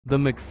The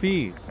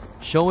McPhees,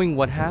 showing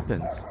what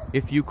happens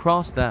if you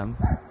cross them.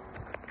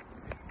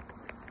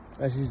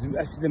 This is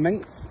the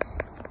minks.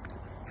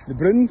 The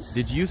Bruins.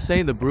 Did you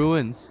say the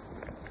Bruins?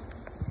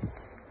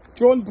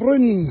 John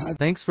Brun.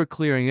 Thanks for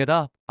clearing it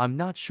up. I'm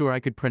not sure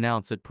I could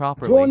pronounce it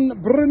properly. John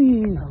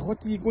Brun.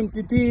 What are you going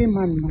to do,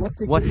 man?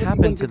 What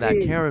happened to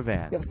that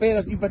caravan? Your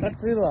fellas, you better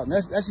trailer.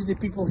 This is the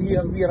people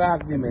here we're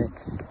having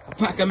a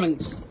pack of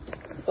minks.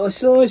 Oh,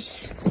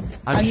 sauce.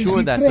 I'm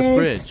sure that's a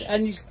fridge.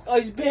 And his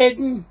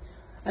bedding.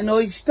 And all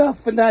his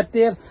stuff and that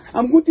there.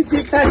 I'm going to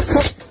take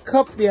that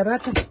cup there.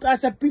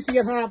 That's a piece of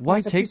your heart. Why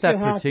take that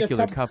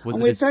particular cup? Was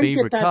it his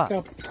favorite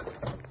cup?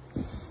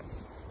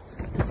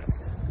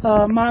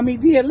 Oh, mommy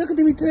dear, look at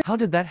me. How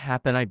did that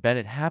happen? I bet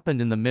it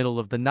happened in the middle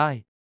of the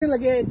night.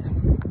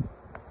 Again.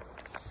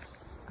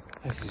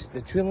 This is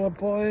the trailer,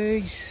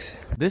 boys.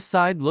 This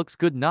side looks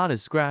good, not a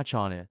scratch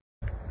on it.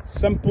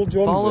 Simple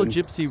John. Follow Brun,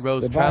 Gypsy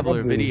Rose the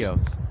Traveler Barbara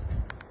videos.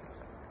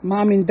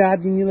 Mom and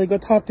Dad nearly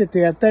got hurted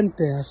there, didn't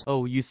they?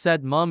 Oh, you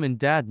said Mom and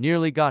Dad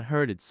nearly got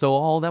hurted, so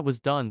all that was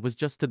done was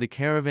just to the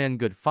caravan.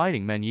 Good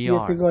fighting men ye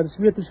are. Sweet to God,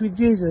 sweet to sweet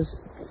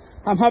Jesus.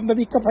 I'm having a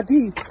wee cup of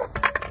tea.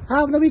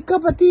 Having a wee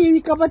cup of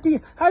tea,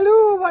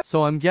 Hello.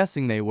 So I'm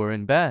guessing they were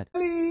in bed.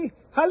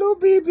 Hello,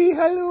 baby,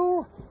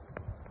 hello.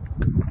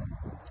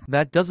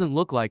 That doesn't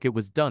look like it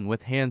was done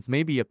with hands,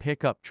 maybe a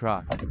pickup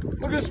truck.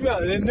 Look at the smell,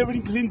 they never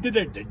cleaned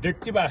it, the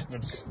dirty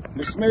bastards.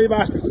 The smelly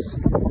bastards.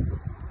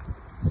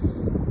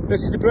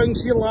 This is the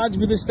Browns here, lads.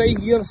 Will they stay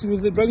here? So will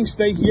the Browns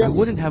stay here? I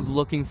wouldn't have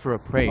looking for a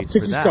praise I've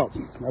took for his that. cup.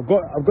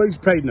 I've got his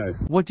pride now.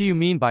 What do you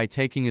mean by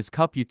taking his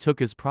cup? You took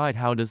his pride.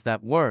 How does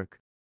that work?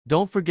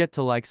 Don't forget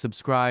to like,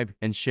 subscribe,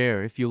 and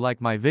share if you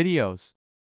like my videos.